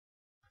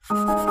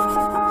Hello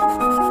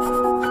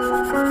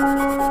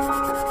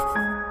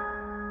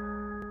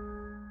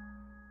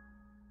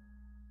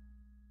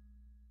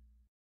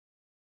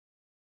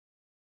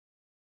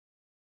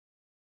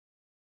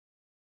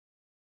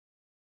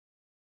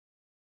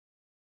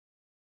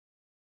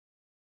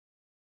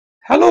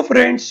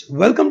friends,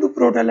 welcome to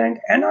ProTalent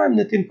and I am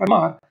Nitin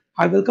Parmar.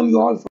 I welcome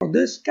you all for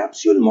this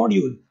capsule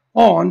module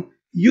on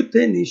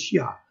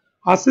Euthanasia,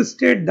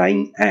 Assisted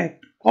Dying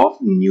Act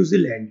of New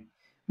Zealand.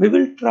 We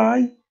will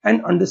try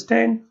and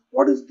understand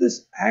what is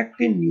this act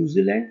in New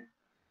Zealand,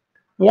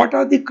 what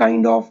are the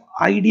kind of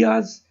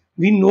ideas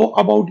we know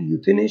about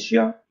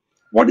euthanasia,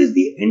 what is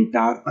the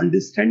entire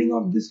understanding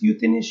of this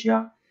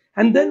euthanasia,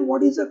 and then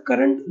what is the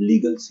current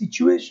legal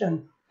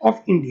situation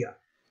of India.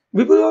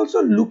 We will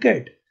also look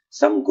at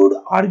some good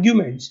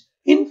arguments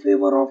in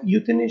favor of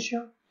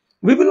euthanasia.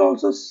 We will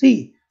also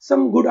see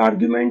some good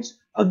arguments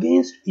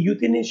against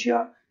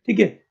euthanasia.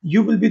 Okay,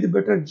 you will be the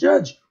better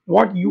judge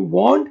what you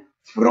want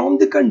from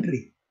the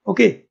country.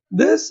 Okay,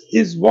 this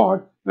is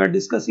what we are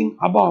discussing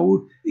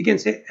about. You can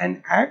say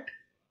an act,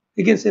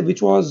 you can say,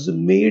 which was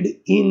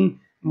made in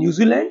New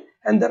Zealand,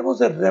 and there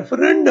was a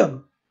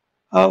referendum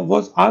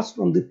was asked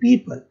from the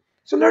people.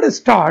 So let us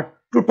start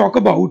to talk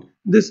about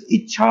this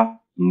Ichha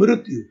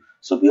Mrityu.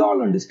 So we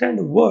all understand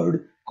a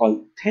word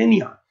called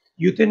Euthanasia.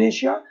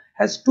 Euthanasia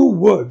has two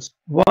words.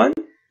 One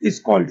is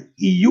called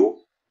EU,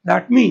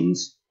 that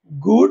means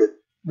good.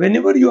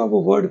 Whenever you have a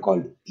word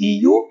called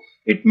EU,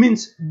 it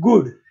means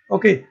good.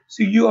 Okay,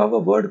 so you have a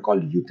word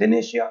called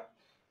euthanasia,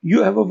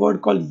 you have a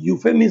word called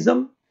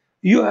euphemism,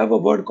 you have a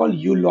word called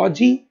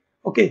eulogy.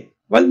 Okay,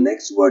 well,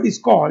 next word is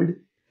called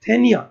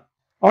Thenia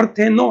or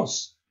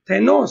Thenos.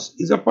 Thenos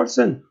is a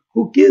person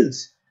who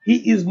kills.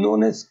 He is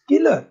known as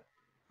killer.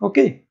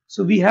 Okay,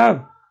 so we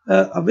have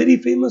a very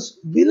famous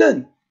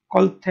villain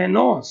called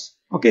Thanos.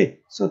 Okay,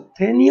 so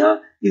Thenia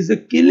is a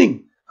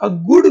killing. A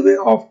good way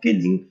of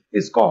killing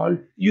is called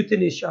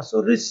euthanasia.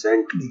 So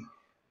recently,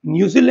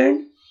 New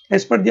Zealand,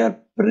 as per their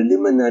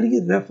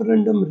preliminary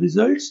referendum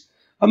results,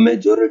 a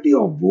majority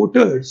of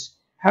voters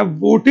have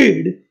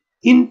voted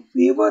in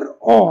favor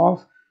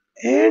of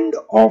End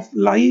of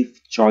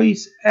Life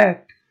Choice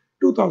Act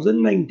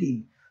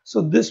 2019.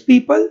 So these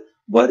people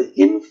were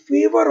in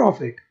favor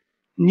of it.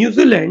 New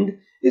Zealand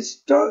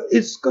is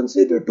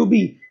considered to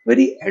be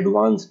very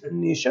advanced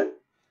nation.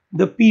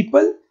 The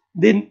people,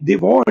 they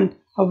want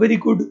a very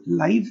good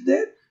life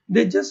there.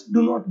 They just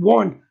do not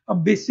want a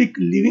basic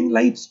living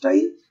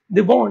lifestyle.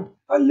 They want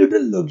a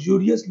little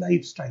luxurious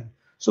lifestyle,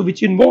 so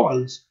which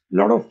involves a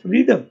lot of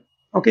freedom.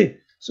 Okay,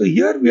 so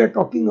here we are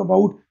talking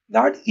about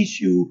that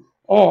issue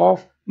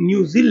of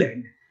New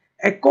Zealand.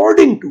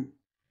 According to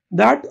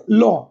that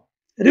law,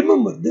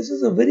 remember, this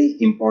is a very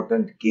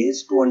important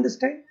case to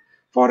understand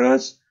for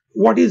us.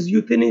 What is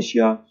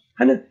euthanasia?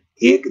 And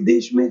एक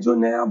देश में जो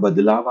नया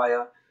बदलाव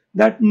आया,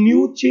 that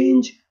new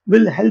change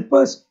will help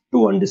us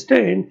to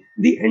understand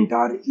the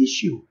entire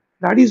issue.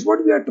 That is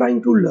what we are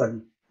trying to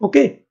learn.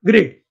 Okay,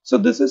 great. So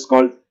this is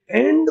called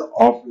End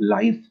of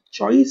Life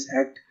Choice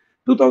Act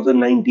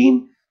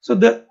 2019. So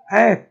the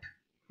act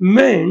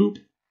meant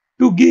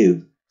to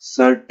give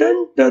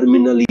certain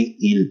terminally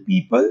ill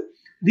people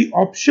the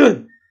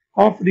option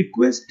of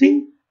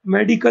requesting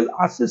medical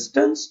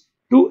assistance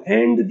to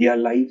end their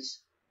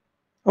lives.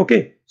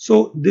 Okay,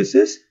 so this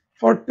is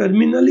for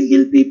terminally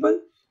ill people.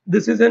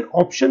 This is an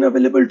option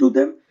available to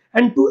them,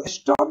 and to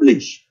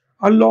establish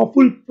a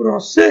lawful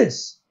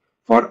process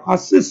for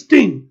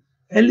assisting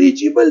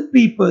eligible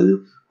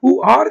people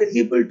who are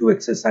able to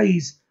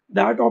exercise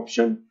that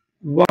option.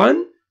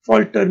 One,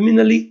 for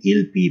terminally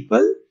ill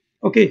people.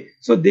 Okay,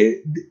 so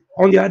they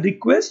on their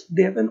request,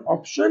 they have an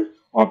option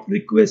of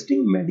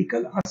requesting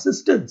medical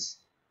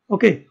assistance.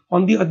 Okay,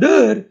 on the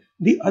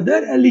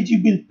other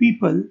eligible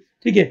people,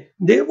 okay,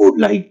 they would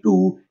like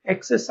to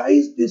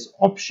exercise this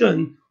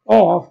option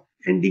of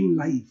ending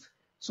life.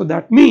 So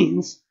that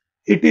means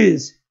it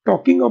is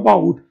talking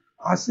about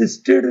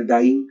assisted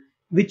dying,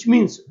 which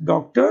means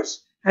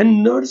doctors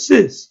and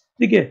nurses,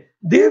 okay,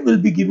 they will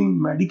be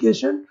giving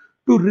medication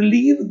to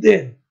relieve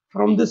them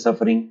from the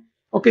suffering.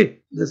 Okay,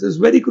 this is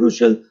very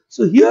crucial.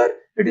 So here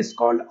it is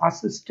called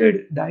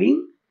assisted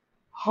dying.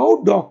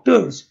 How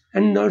doctors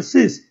and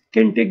nurses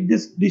can take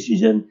this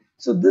decision?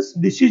 So this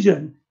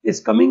decision is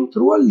coming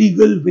through a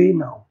legal way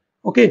now.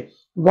 Okay,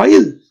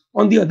 while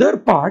on the other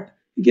part,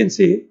 you can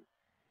say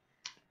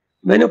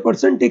when a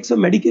person takes a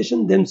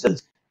medication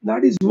themselves,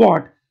 that is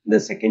what the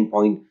second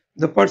point.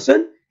 The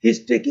person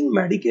is taking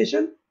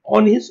medication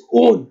on his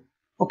own.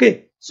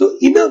 Okay, so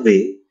in a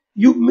way,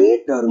 you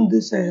may term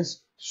this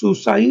as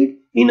suicide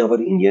in our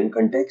Indian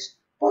context,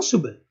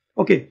 possible.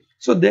 Okay,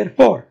 so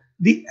therefore,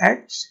 the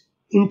acts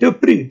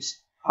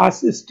interprets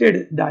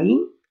assisted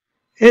dying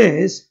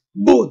as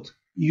both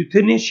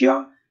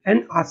euthanasia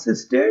and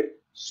assisted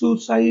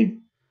suicide.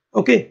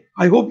 Okay,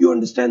 I hope you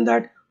understand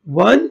that.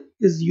 One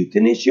is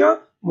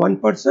euthanasia, one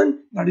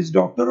person, that is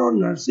doctor or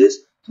nurses,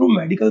 through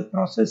medical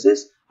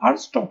processes are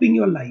stopping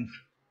your life.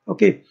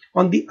 Okay,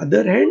 on the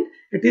other hand,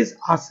 it is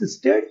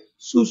assisted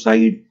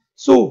suicide.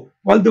 So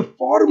while the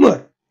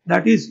former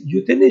that is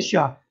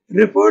euthanasia,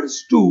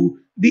 refers to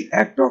the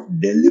act of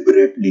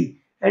deliberately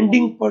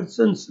ending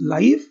person's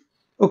life,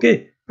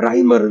 okay,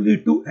 primarily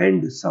to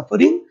end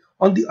suffering.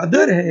 On the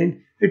other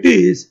hand, it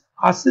is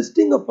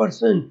assisting a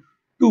person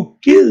to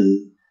kill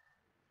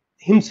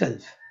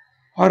himself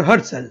or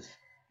herself.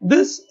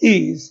 This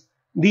is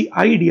the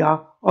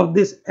idea of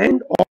this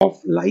End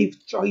of Life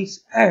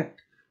Choice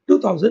Act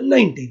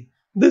 2019.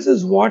 This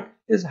is what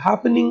is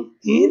happening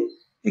in,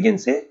 you can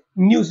say,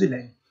 New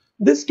Zealand.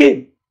 This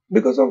came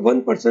because of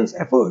one person's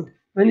effort.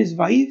 When his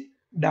wife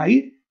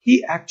died,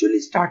 he actually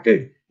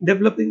started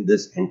developing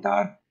this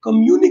entire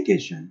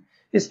communication.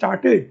 He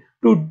started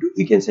to,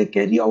 you can say,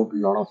 carry out a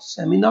lot of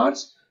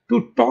seminars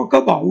to talk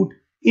about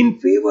in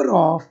favor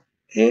of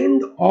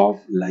end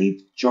of life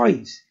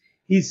choice.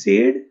 He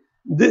said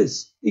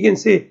this, you can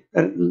say,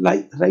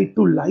 right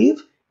to life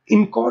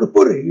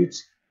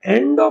incorporates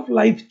end of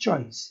life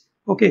choice.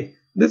 Okay,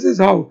 this is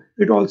how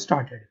it all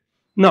started.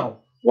 Now,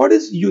 what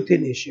is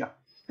euthanasia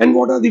and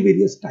what are the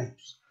various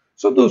types?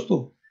 So,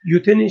 dosto,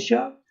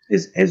 euthanasia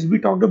is, as we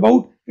talked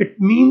about, it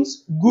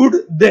means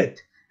good death.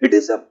 It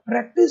is a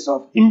practice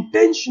of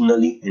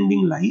intentionally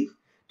ending life,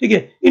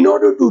 okay, in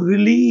order to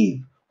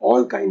relieve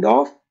all kind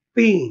of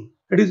pain.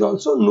 It is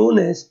also known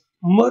as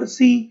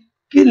mercy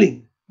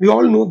killing. We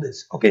all know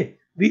this, okay?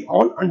 We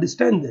all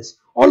understand this.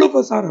 All of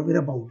us are aware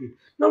about it.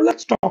 Now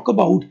let's talk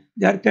about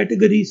their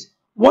categories.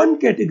 One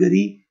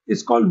category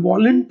is called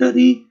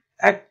voluntary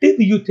active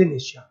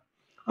euthanasia.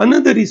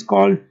 Another is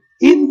called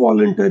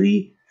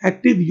involuntary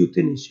active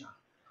euthanasia.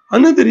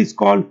 Another is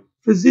called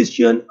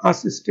physician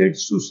assisted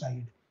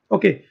suicide.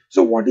 Okay,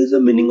 so what is the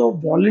meaning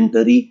of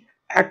voluntary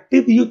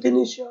active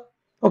euthanasia?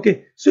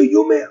 Okay, so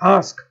you may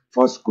ask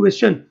first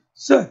question,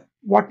 sir,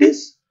 what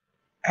is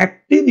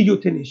active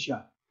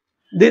euthanasia?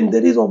 Then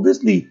there is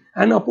obviously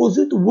an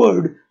opposite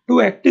word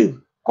to active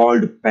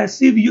called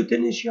passive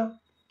euthanasia.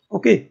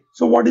 Okay,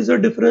 so what is the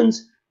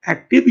difference?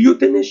 Active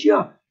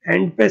euthanasia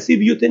and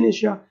passive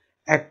euthanasia.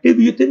 Active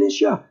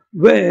euthanasia,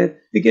 where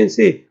you can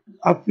say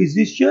a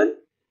physician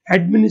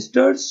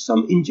administers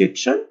some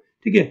injection,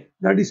 okay,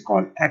 that is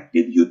called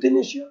active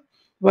euthanasia,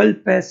 while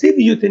passive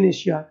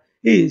euthanasia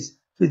is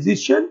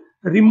physician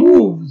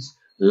removes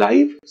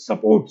life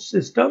support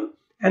system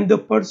and the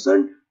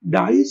person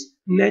dies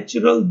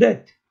natural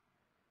death.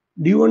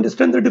 Do you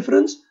understand the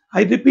difference?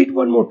 I repeat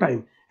one more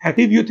time.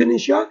 Active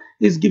euthanasia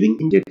is giving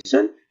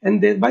injection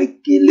and thereby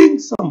killing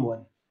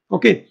someone.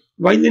 Okay.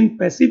 While in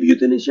passive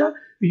euthanasia,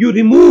 you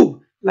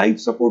remove life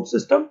support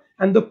system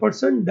and the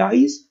person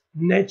dies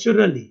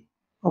naturally.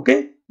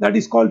 Okay. That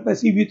is called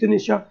passive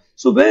euthanasia.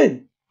 So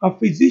when a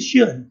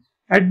physician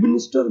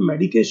administer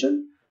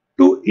medication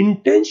to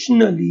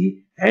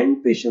intentionally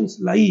end patient's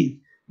life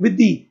with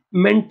the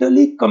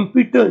mentally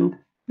competent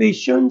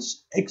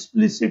patient's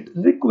explicit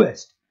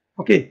request,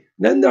 okay,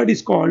 then that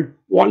is called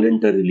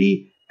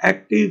voluntarily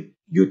active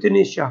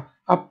euthanasia.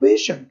 A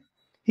patient,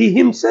 he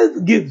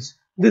himself gives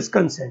this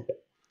consent.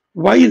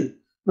 While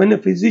when a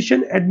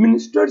physician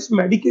administers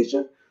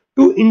medication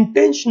to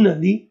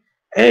intentionally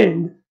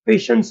end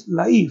patient's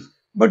life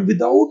but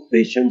without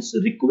patient's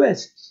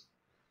requests,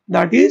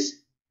 that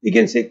is, we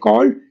can say,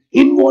 called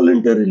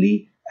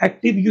involuntarily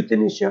active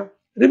euthanasia.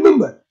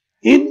 Remember,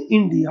 in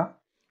India,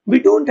 we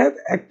don't have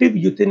active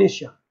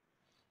euthanasia.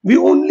 We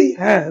only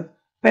have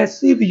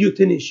passive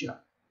euthanasia.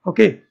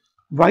 Okay,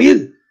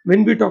 while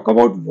when we talk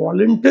about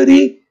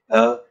voluntary,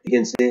 you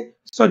can say,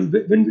 sorry,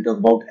 when we talk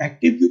about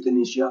active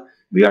euthanasia,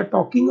 we are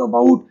talking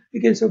about,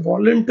 you can say,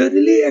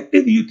 voluntarily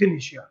active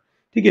euthanasia.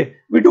 Okay,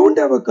 we don't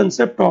have a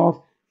concept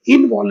of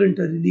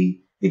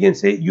involuntarily, you can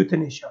say,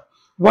 euthanasia.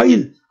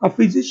 While a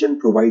physician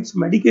provides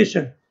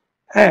medication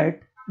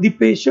at the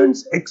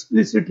patient's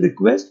explicit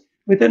request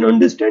with an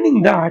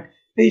understanding that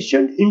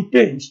patient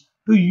intends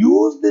to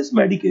use this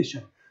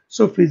medication.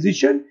 So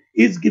physician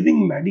is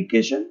giving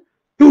medication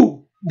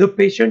to the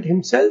patient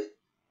himself.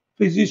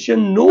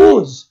 Physician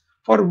knows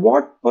for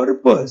what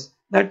purpose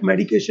that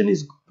medication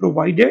is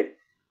provided.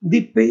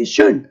 The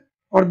patient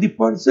or the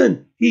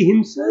person, he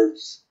himself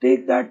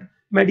take that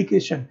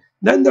medication.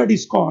 Then that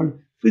is called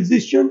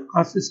physician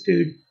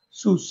assisted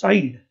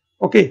suicide.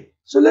 Okay,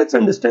 so let's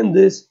understand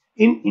this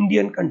in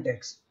Indian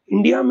context.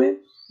 India mein,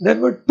 there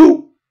were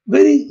two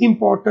very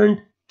important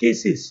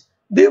cases.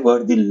 They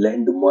were the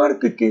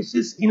landmark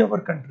cases in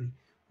our country.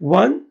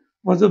 One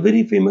was a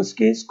very famous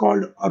case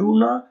called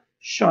Aruna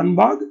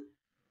Shanbag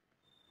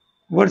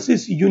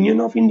versus Union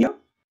of India.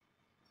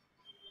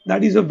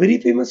 That is a very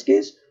famous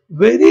case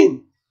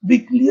wherein we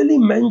clearly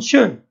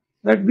mention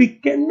that we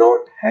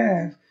cannot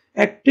have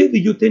active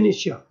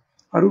euthanasia.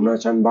 Aruna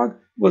Shanbag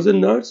was a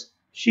nurse.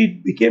 She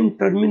became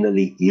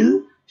terminally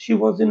ill. She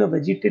was in a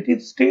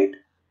vegetative state,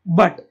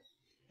 but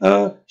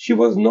she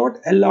was not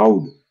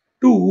allowed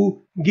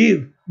to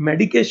give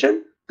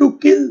medication to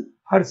kill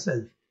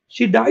herself.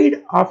 She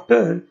died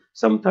after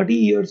some 30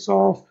 years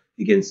of,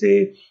 you can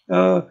say,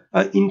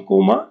 in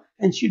coma,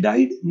 and she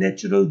died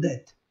natural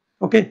death.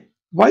 Okay,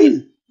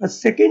 while a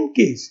second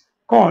case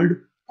called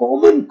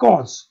Common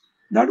Cause,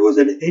 that was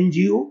an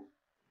NGO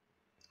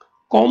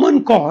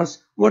Common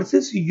Cause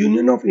versus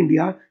Union of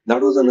India,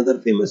 that was another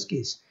famous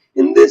case.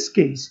 In this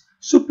case,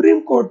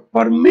 Supreme Court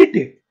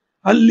permitted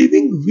a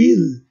living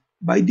will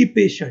by the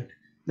patient.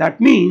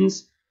 That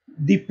means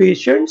the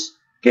patients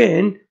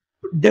can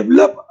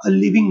develop a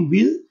living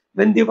will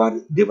when they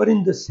were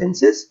in the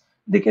census.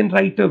 They can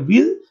write a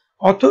will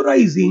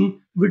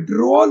authorizing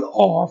withdrawal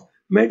of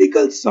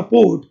medical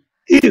support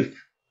if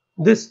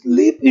they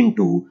slip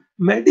into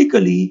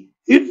medically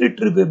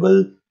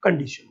irretrievable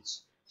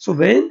conditions. So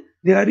when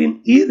they are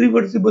in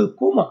irreversible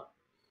coma,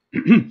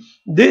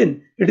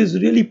 then it is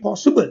really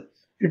possible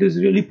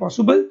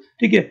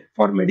okay,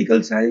 for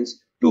medical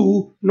science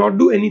to not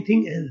do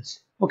anything else.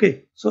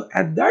 Okay, so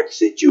at that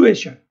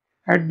situation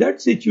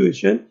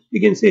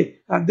you can say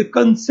that the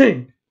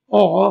consent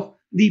of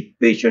the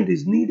patient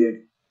is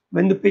needed.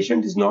 When the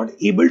patient is not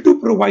able to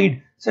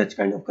provide such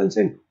kind of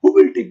consent, who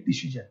will take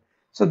decision?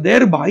 So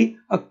thereby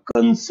a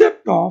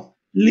concept of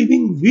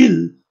living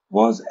will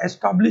was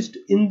established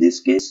in this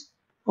case.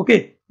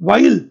 Okay,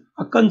 while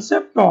a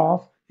concept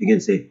of, you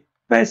can say,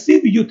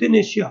 passive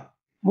euthanasia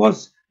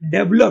was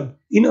developed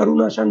in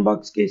Aruna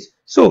Shanbag's case.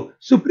 So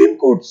Supreme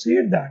Court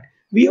said that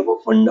we have a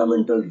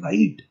fundamental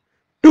right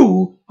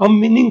to a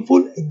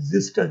meaningful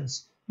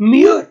existence.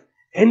 Mere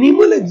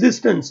animal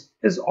existence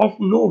is of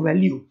no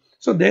value.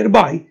 So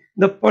thereby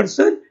the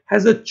person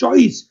has a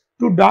choice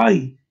to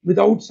die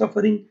without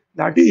suffering.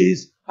 That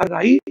is a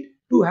right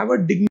to have a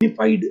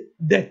dignified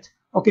death.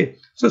 Okay,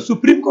 so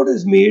Supreme Court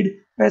has made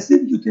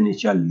passive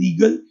euthanasia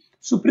legal.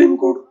 Supreme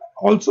Court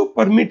also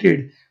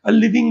permitted a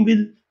living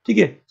will.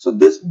 Okay, so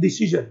this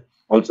decision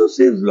also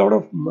saves a lot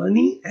of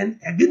money and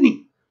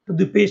agony to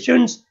the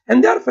patients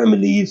and their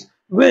families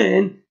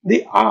when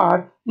they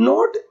are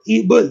not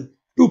able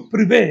to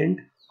prevent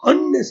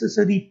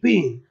unnecessary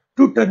pain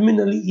to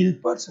terminally ill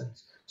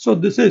persons. So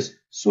this is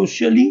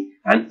socially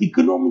and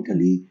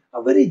economically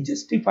a very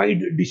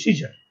justified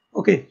decision.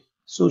 Okay,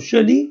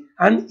 socially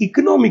and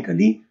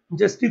economically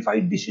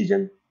justified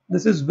decision.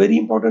 This is very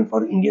important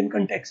for Indian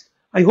context.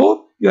 I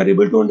hope you are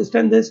able to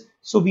understand this.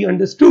 So we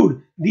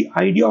understood the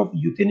idea of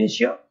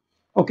euthanasia.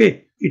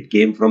 Okay, it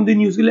came from the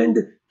New Zealand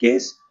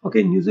case.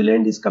 Okay, New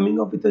Zealand is coming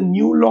up with a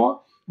new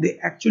law. They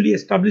actually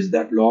established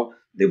that law.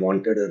 They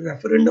wanted a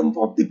referendum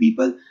of the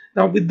people.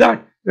 Now with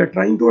that, we are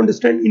trying to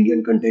understand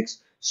Indian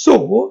context.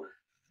 So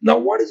now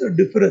what is the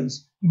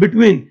difference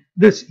between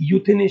this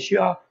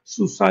euthanasia,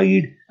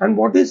 suicide, and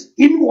what is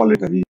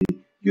involuntary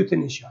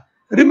euthanasia?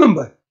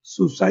 Remember,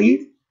 suicide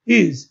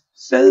is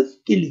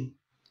self-killing.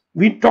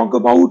 We talk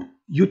about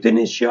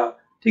euthanasia.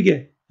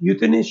 Okay,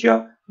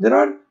 euthanasia, there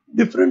are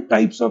different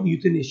types of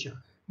euthanasia.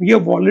 We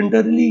have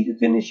voluntary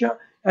euthanasia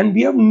and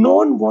we have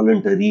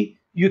non-voluntary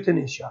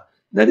euthanasia.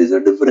 There is a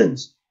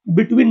difference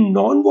between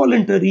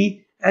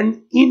non-voluntary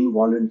and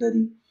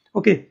involuntary.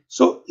 Okay,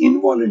 so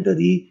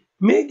involuntary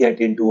may get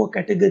into a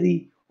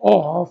category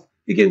of,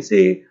 you can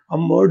say, a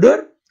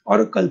murder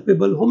or a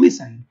culpable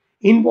homicide.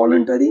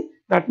 Involuntary,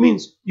 that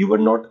means you were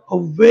not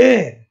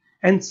aware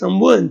and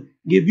someone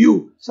gave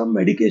you some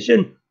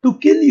medication to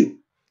kill you.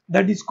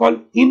 That is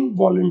called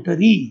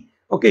involuntary.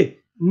 Okay,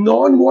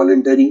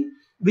 non-voluntary,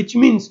 which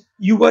means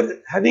you were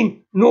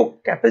having no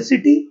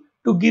capacity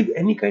to give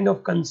any kind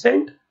of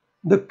consent.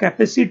 The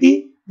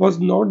capacity was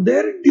not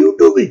there, due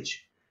to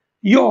which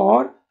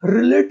your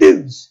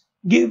relatives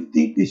gave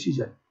the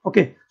decision.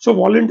 Okay, so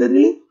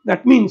voluntarily,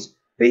 that means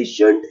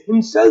patient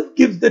himself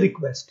gives the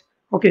request.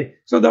 Okay,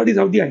 so that is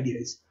how the idea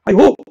is. I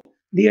hope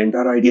the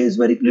entire idea is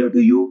very clear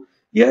to you.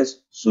 Yes,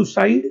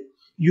 suicide,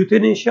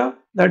 euthanasia,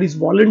 that is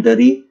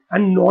voluntary,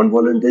 and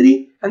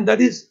non-voluntary, and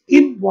that is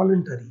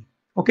involuntary.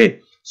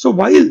 Okay, so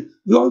while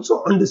we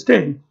also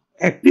understand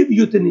active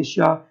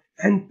euthanasia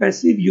and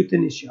passive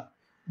euthanasia,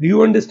 do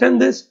you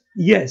understand this?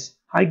 Yes,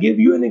 I gave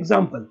you an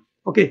example.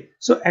 Okay,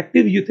 so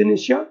active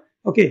euthanasia,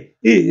 okay,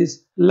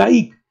 is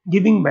like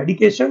giving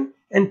medication,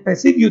 and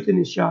passive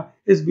euthanasia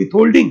is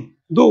withholding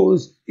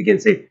those, you can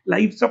say,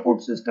 life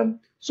support system.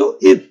 So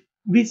if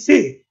we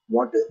say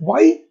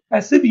why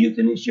passive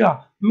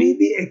euthanasia may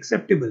be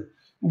acceptable,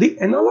 the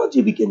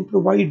analogy we can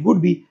provide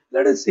would be,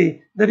 let us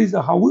say there is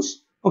a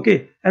house,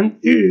 okay, and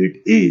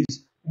it is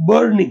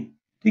burning.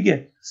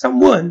 Okay,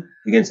 someone,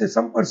 you can say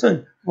some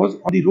person was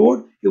on the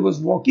road, he was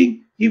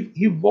walking,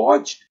 he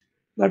watched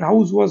that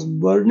house was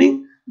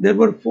burning. There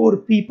were 4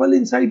 people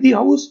inside the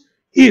house.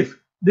 If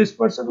this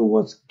person who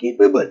was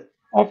capable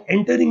of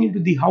entering into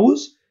the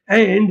house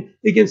and,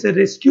 you can say,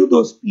 rescue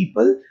those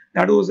people,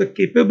 that was a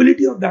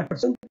capability of that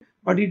person,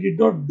 but he did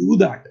not do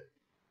that,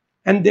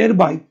 and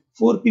thereby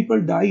 4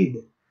 people died.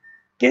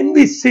 Can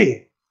we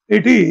say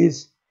it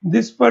is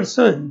this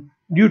person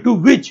due to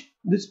which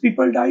these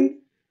people died?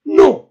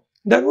 No,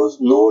 there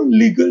was no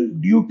legal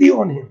duty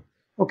on him.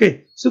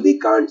 Okay, so we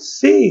can't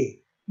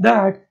say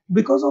that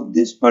because of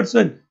this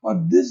person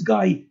or this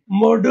guy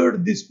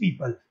murdered these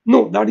people.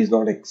 No, that is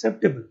not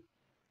acceptable.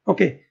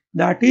 Okay,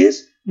 that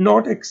is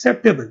not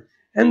acceptable,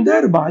 and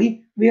thereby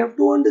we have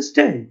to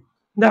understand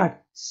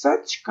that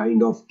such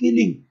kind of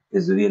killing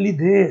is really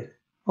there.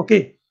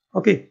 Okay,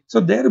 so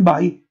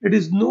thereby it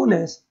is known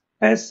as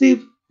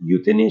passive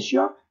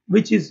euthanasia,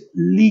 which is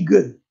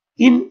legal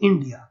in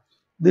India.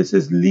 This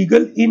is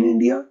legal in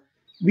India.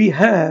 We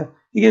have,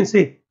 you can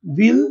say,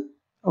 will,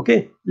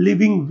 okay,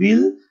 living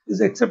will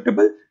is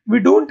acceptable. We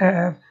don't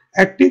have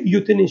active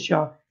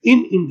euthanasia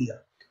in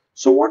India.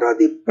 So what are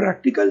the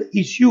practical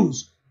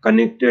issues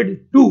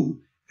connected to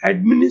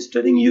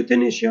administering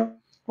euthanasia?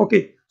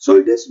 Okay, so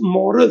it is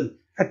moral,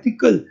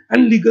 ethical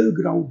and legal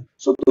ground.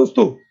 So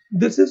dosto,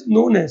 this is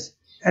known as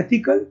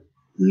ethical,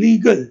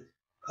 legal,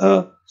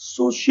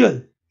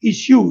 social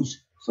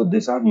issues. So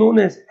these are known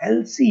as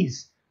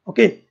LCs.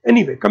 Okay,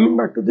 anyway, coming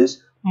back to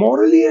this,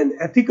 morally and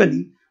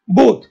ethically,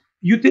 both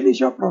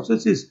euthanasia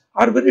processes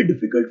are very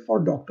difficult for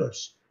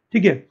doctors.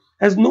 Okay,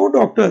 as no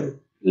doctor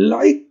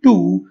like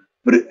to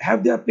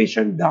have their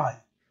patient die.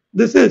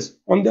 This is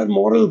on their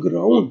moral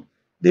ground.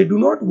 They do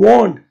not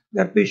want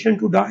their patient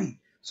to die.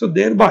 So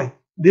thereby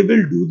they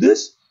will do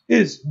this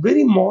is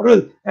very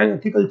moral and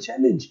ethical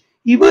challenge.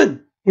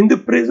 Even in the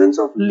presence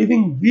of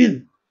living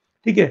will,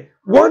 okay,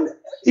 one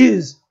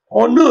is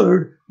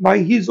honored by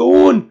his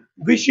own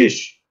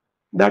wishes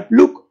that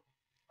look,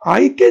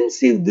 I can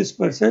save this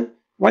person,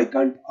 why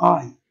can't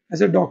I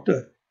as a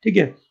doctor?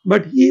 Okay,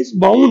 but he is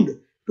bound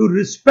to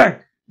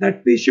respect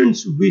that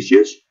patient's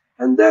wishes,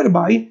 and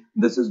thereby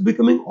this is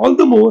becoming all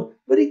the more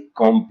very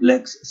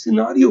complex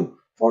scenario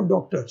for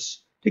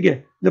doctors.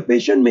 Okay, the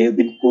patient may have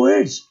been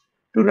coerced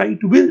to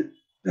write will.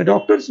 The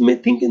doctors may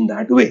think in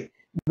that way.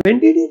 When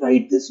did he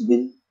write this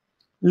will?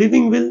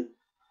 Living will?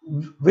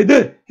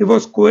 Whether he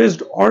was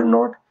coerced or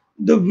not,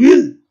 the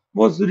will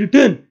was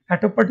written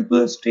at a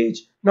particular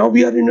stage. Now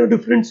we are in a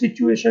different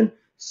situation.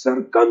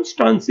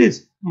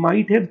 Circumstances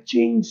might have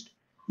changed.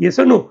 Yes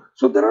or no?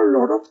 So there are a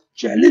lot of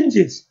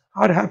challenges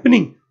are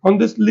happening on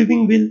this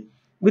living will.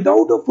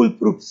 Without a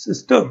foolproof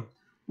system,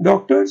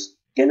 doctors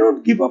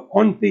cannot give up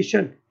on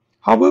patient,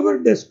 however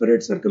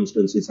desperate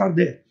circumstances are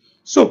there.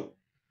 So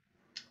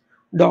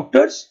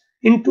doctors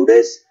in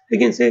today's, I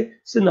can say,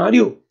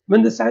 scenario,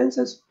 when the science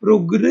has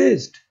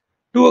progressed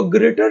to a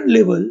greater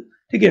level,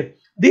 okay,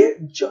 they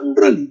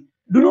generally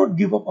do not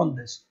give up on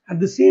this. At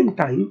the same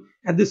time,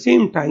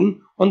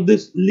 on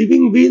this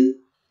living will,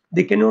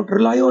 they cannot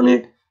rely on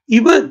it.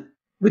 Even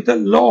with a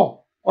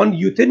law on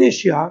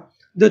euthanasia,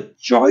 the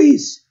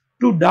choice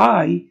to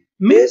die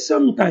may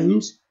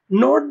sometimes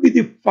not be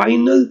the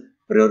final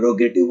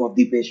prerogative of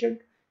the patient.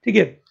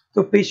 Okay,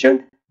 so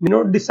patient may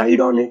not decide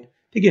on it.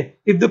 Okay,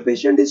 if the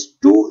patient is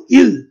too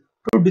ill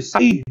to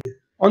decide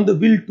on the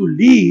will to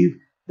leave,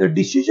 the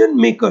decision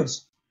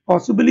makers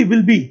possibly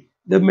will be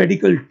the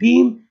medical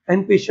team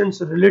and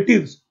patient's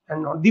relatives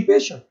and not the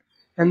patient.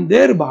 And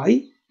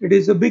thereby it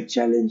is a big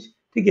challenge.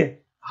 Okay,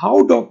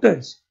 how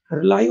doctors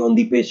rely on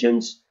the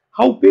patients,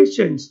 how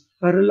patients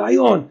rely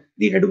on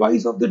the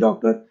advice of the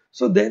doctor.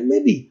 So there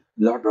may be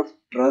a lot of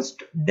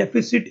trust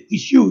deficit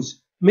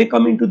issues may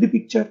come into the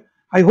picture.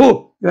 I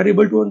hope you are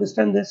able to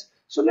understand this.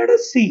 So let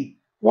us see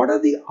what are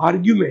the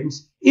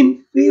arguments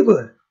in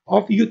favor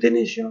of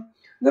euthanasia.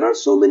 There are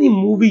so many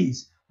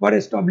movies were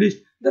established.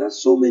 There are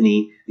so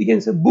many, we can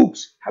say,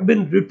 books have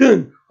been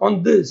written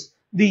on this,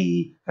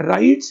 the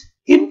rights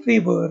in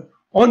favor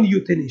on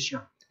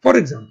euthanasia. For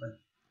example,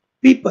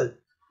 people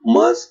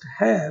must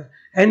have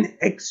an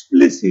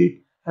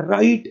explicit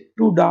right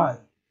to die.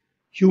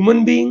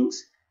 Human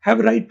beings have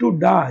right to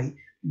die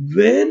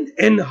when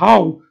and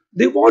how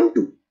they want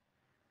to.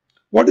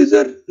 What is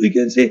the, we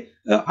can say,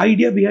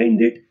 idea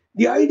behind it?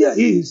 The idea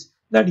is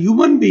that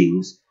human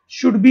beings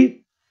should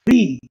be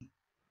free.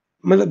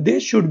 They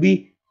should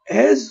be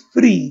as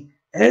free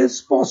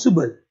as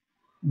possible.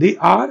 They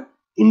are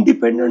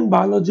independent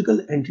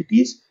biological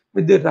entities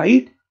with the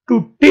right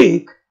to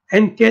take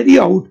and carry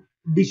out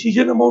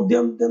decision about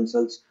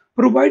themselves,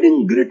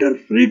 providing greater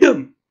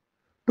freedom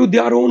to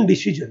their own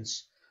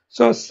decisions.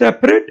 So a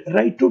separate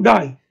right to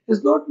die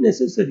is not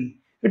necessary.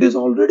 It is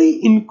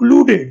already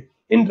included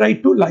in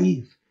right to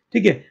life.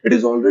 Okay? It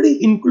is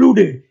already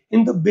included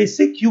in the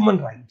basic human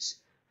rights.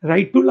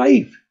 Right to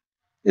life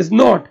is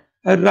not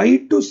a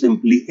right to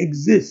simply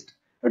exist.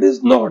 It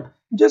is not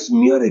just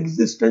mere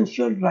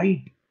existential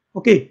right.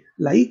 Okay,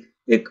 like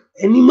एक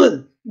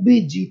animal भी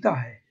जीता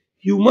है,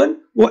 human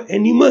वो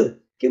animal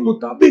के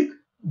मुताबिक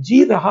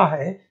जी रहा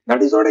है,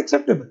 that is not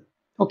acceptable.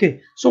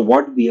 Okay, so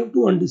what we have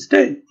to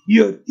understand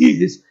here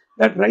is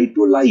that right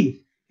to life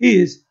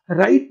is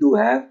right to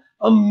have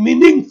a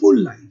meaningful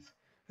life,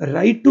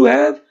 right to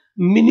have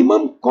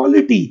minimum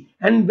quality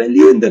and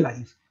value in the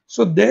life.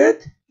 So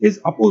death is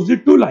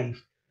opposite to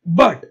life.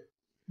 But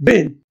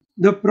when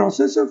the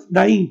process of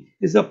dying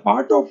is a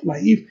part of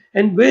life,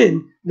 and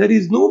when there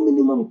is no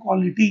minimum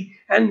quality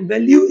and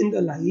value in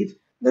the life,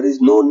 there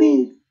is no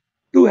need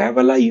to have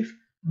a life.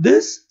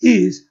 This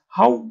is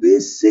how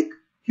basic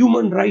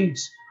human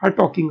rights are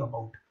talking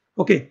about.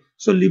 Okay,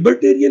 so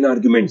libertarian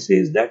argument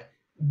says that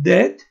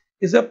death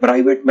is a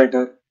private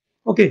matter.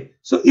 Okay,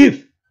 so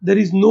if there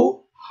is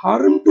no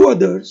harm to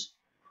others,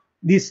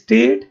 the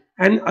state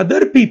and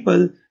other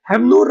people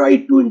have no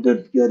right to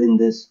interfere in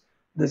this.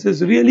 This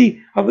is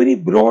really a very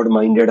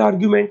broad-minded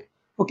argument.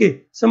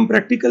 Okay, some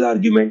practical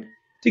argument.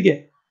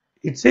 Okay,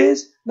 It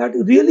says that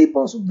really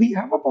we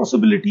have a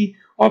possibility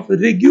of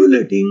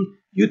regulating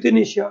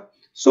euthanasia.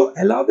 So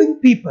allowing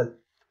people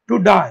to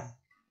die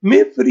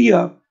may free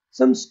up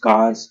some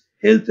scarce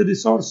health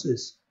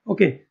resources.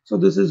 Okay, so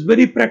this is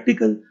very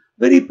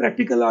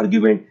practical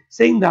argument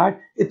saying that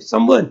if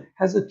someone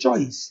has a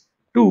choice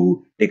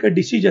to take a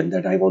decision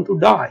that I want to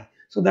die,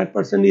 so that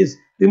person is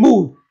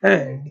removed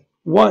and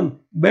one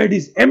bed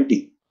is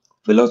empty.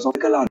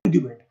 Philosophical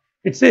argument.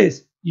 It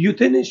says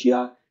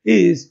euthanasia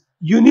is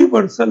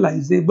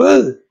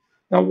universalizable.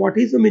 Now, what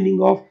is the meaning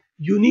of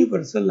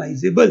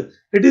universalizable?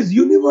 It is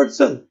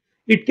universal.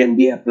 It can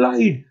be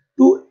applied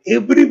to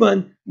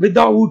everyone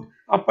without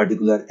a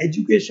particular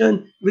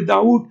education,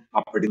 without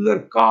a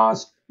particular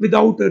caste,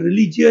 without a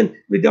religion,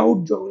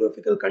 without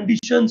geographical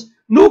conditions.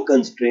 No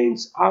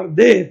constraints are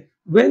there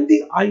when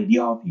the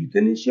idea of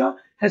euthanasia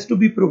has to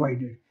be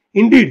provided.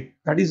 Indeed,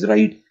 that is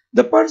right.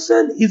 The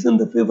person is in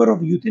the favor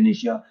of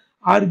euthanasia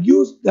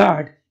argues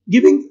that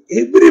giving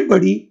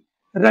everybody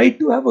right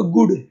to have a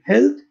good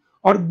health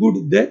or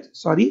good death,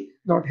 sorry,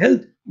 not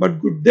health,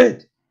 but good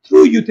death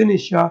through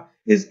euthanasia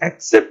is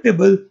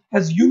acceptable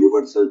as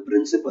universal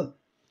principle.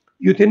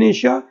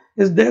 Euthanasia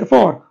is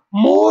therefore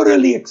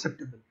morally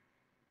acceptable.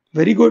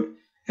 Very good.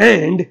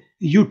 And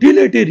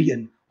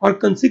utilitarian or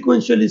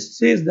consequentialist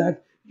says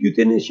that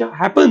euthanasia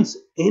happens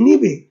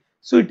anyway,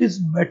 so it is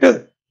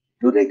better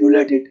to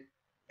regulate it.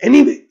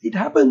 Anyway, it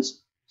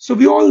happens. So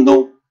we all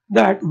know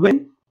that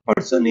when a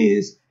person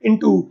is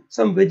into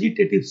some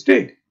vegetative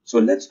state. So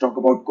let's talk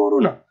about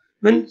corona.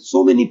 When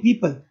so many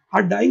people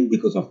are dying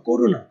because of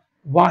corona,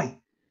 why?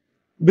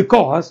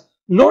 Because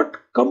not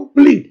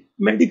complete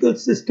medical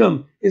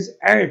system is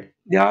at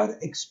their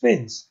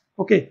expense.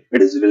 Okay,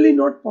 it is really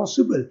not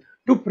possible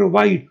to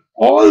provide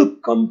all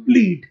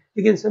complete,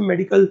 you can say,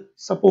 medical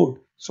support.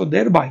 So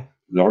thereby a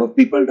lot of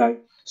people die.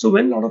 So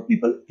when a lot of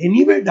people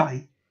anyway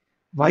die,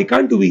 why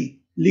can't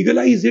we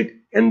legalize it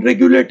and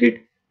regulate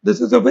it?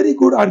 This is a very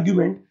good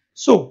argument.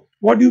 So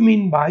what do you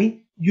mean by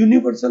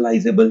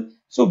universalizable?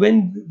 So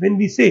when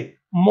we say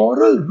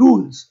moral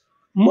rules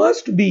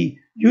must be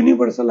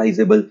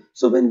universalizable,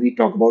 so when we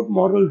talk about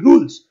moral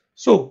rules,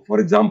 so for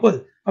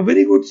example, a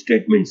very good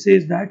statement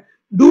says that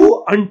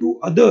do unto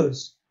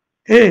others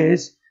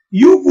as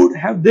you would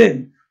have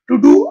them to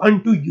do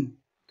unto you.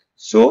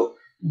 So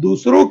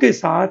दूसरों के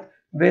साथ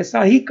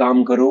वैसा ही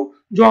काम करो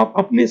जो आप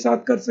अपने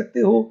साथ कर सकते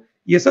हो.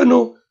 Yes or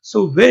no?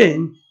 So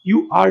when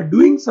you are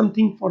doing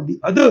something for the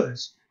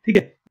others, ठीक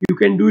है, you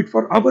can do it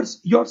for others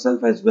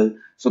yourself as well.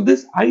 So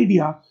this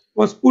idea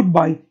was put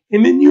by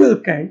Immanuel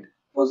Kant,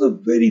 was a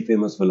very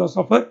famous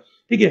philosopher.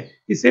 ठीक है,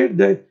 he said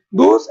that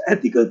those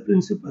ethical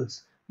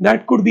principles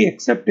that could be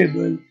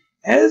acceptable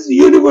as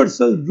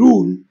universal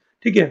rule,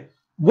 ठीक है,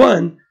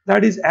 one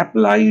that is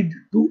applied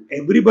to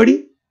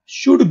everybody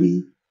should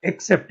be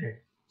accepted.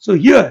 So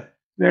here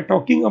we are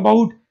talking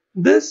about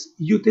this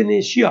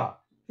euthanasia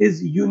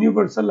is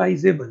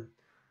universalizable.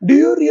 Do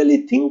you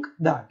really think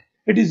that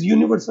it is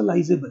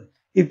universalizable?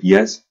 If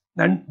yes,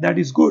 then that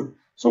is good.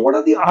 So what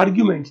are the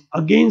arguments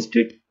against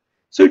it?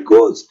 So it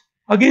goes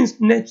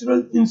against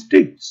natural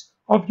instincts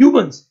of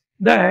humans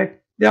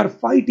that they are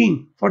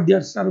fighting for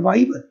their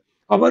survival.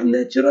 Our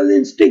natural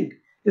instinct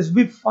is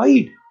we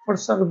fight for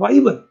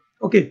survival.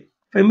 Okay,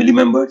 family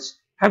members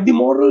have the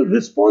moral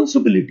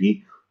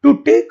responsibility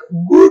to take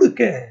good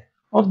care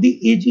of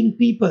the aging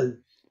people,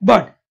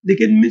 but they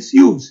can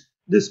misuse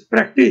this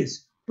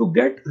practice to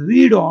get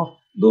rid of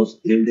those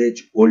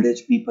old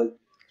age people.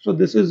 So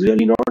this is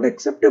really not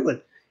acceptable.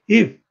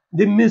 If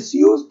they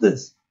misuse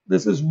this,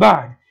 this is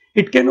bad.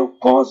 It cannot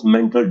cause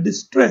mental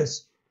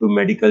distress to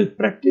medical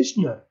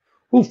practitioners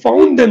who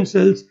found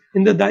themselves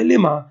in the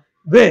dilemma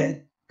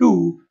where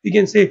to, we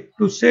can say,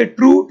 to stay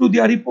true to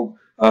their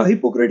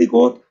Hippocratic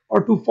oath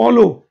or to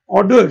follow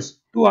orders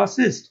to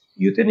assist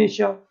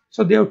euthanasia.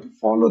 So they have to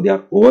follow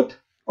their oath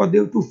or they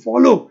have to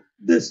follow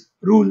this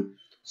rule.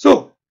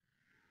 So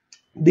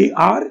they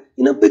are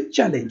in a big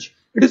challenge.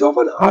 It is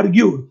often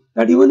argued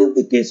that even in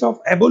the case of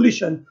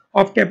abolition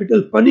of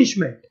capital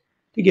punishment,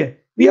 okay,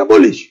 we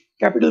abolish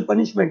capital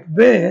punishment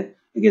where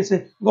you can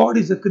say God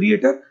is a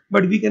creator,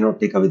 but we cannot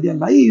take away their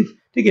life.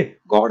 Okay,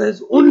 God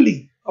has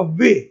only a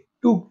way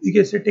to, you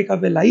can say, take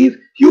away life.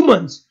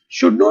 Humans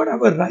should not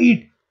have a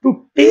right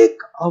to take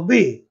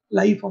away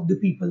life of the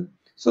people.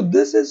 So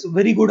this is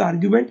very good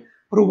argument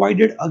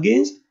provided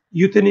against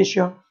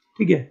euthanasia.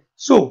 Okay,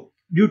 so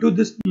due to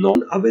this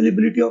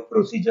non-availability of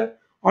procedure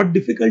or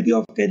difficulty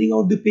of carrying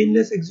out the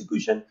painless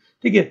execution,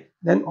 okay,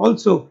 then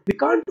also we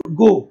can't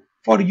go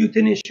for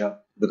euthanasia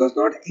because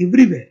not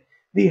everywhere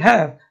we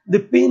have the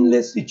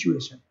painless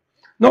situation.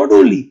 Not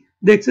only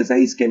the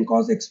exercise can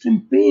cause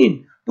extreme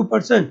pain to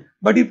person,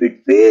 but if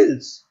it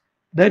fails,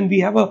 then we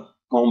have a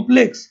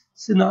complex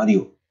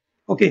scenario.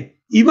 Okay,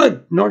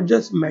 even not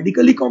just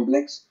medically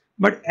complex,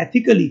 but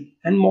ethically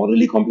and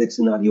morally complex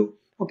scenario.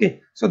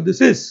 Okay, so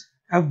this is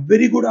a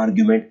very good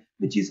argument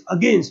which is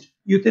against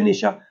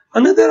euthanasia.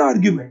 Another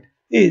argument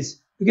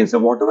is, you can say,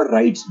 whatever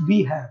rights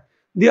we have,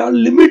 they are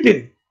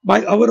limited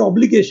by our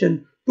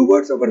obligation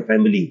towards our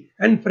family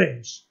and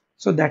friends.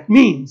 So that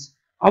means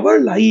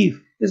our life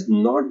is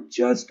not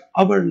just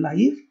our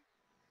life,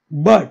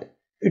 but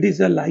it is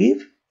a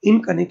life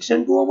in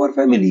connection to our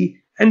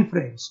family and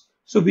friends.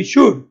 So we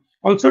should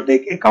also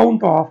take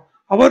account of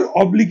our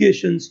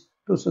obligations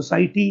to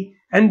society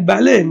and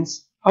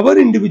balance our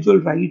individual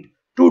right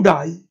to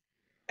die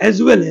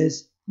as well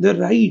as the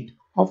right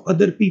of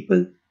other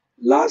people.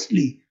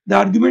 Lastly, the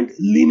argument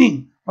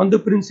leaning on the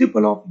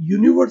principle of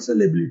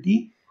universal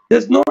ability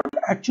does not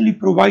actually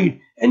provide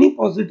any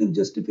positive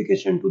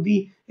justification to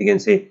the, you can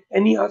say,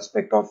 any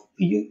aspect of,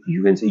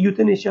 you can say,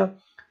 euthanasia.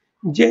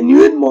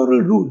 Genuine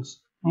moral rules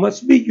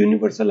must be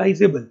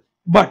universalizable,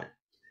 but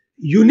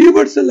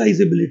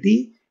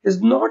universalizability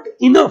is not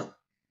enough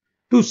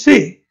to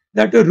say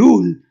that a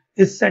rule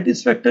is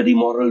satisfactory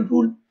moral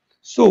rule.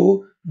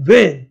 So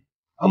when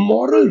a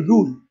moral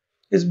rule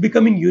is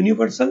becoming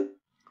universal,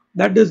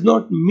 that does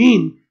not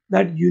mean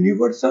that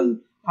universal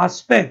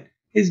aspect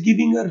is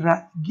giving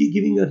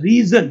a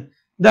reason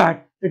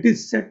that it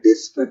is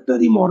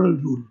satisfactory moral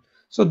rule.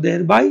 So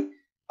thereby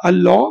a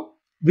law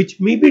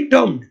which may be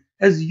termed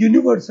as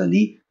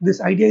universally,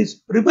 this idea is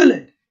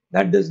prevalent,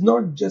 that does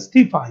not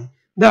justify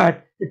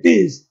that it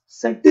is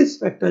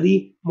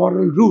satisfactory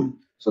moral rule.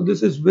 So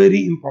this is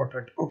very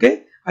important.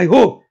 Okay, I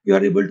hope you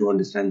are able to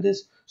understand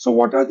this. So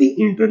what are the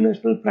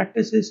international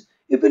practices?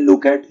 If we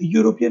look at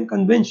European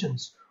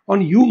conventions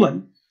on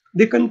human,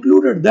 they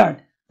concluded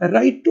that a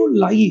right to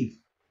life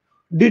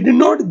did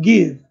not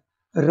give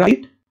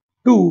right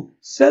to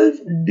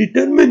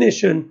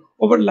self-determination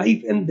over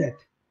life and death.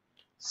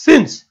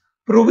 Since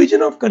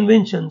provision of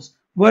conventions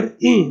were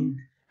aimed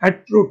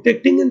at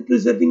protecting and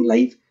preserving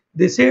life,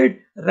 they said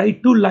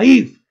right to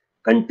life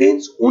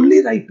contains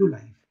only right to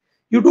life.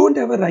 You don't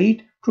have a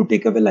right to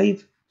take away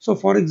life. So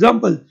for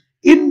example,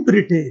 in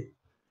Britain,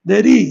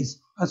 there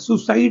is a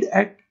Suicide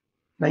Act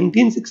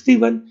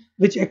 1961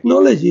 which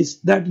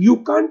acknowledges that you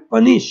can't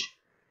punish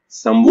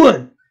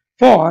someone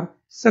for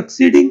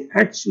succeeding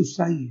at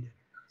suicide.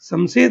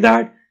 Some say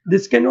that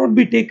this cannot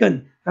be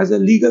taken as a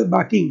legal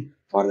backing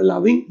for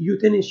allowing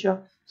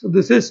euthanasia. So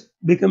this is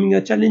becoming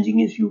a challenging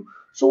issue.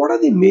 So what are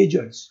the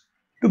measures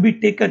to be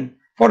taken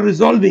for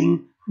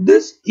resolving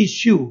this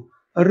issue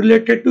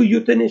related to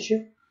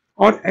euthanasia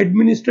or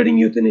administering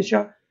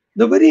euthanasia?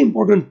 The very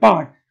important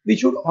part, we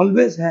should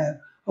always have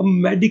a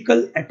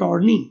medical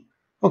attorney.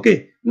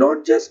 Okay,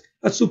 not just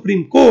a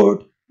Supreme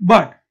Court,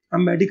 but a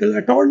medical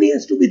attorney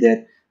has to be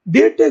there.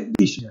 They take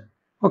decision.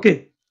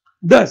 Okay,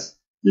 thus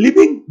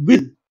living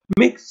will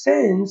make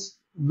sense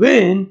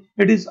when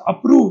it is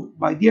approved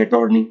by the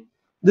attorney.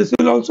 This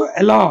will also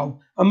allow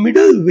a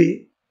middle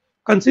way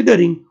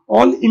considering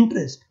all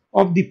interest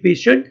of the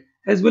patient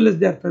as well as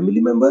their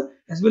family member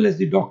as well as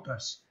the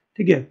doctors.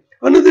 Okay.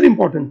 Another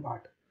important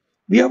part,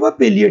 we have a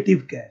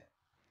palliative care.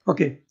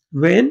 Okay,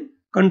 when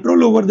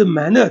control over the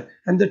manner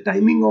and the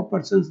timing of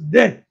person's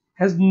death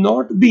has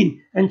not been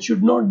and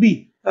should not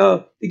be,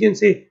 you can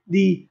say,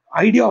 the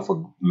idea of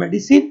a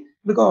medicine,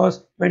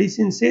 because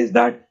medicine says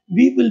that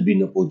we will be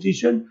in a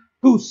position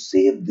to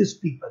save these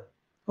people.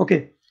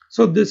 Okay,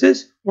 so this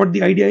is what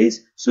the idea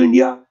is. So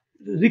India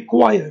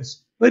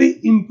requires very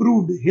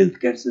improved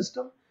healthcare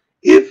system.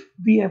 If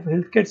we have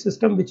healthcare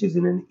system which is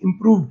in an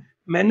improved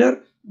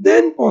manner,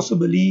 then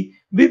possibly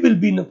we will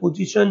be in a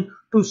position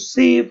to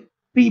save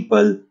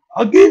people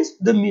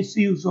against the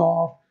misuse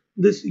of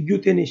this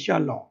euthanasia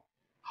law.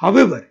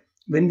 However,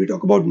 when we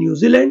talk about New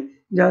Zealand,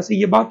 जहाँ से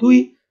ये बात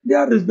हुई, they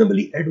are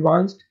reasonably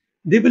advanced.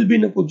 They will be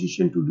in a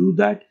position to do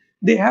that.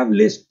 They have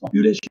less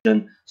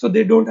population, so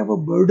they don't have a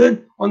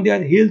burden on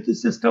their health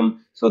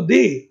system. So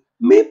they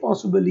may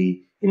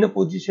possibly in a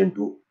position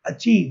to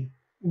achieve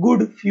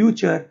good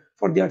future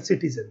for their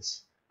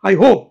citizens. I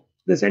hope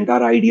this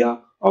entire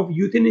idea of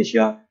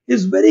euthanasia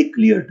is very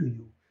clear to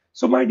you.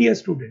 So my dear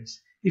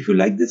students, if you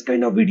like this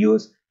kind of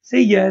videos,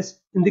 say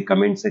yes in the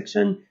comment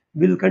section.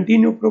 We'll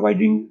continue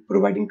providing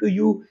to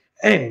you.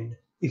 And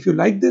if you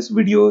like these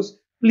videos,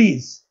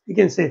 please, you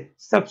can say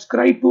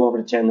subscribe to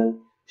our channel,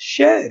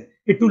 share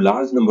it to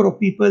large number of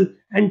people,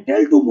 and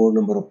tell to more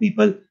number of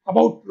people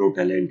about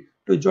ProTalent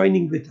to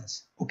joining with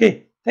us.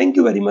 Okay, thank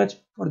you very much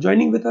for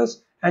joining with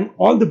us and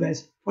all the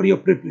best for your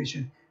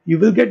preparation. You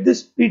will get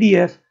this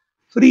PDF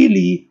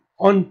freely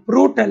on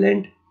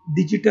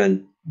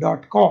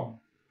protalentdigital.com.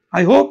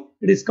 I hope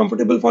it is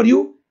comfortable for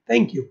you.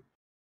 Thank you.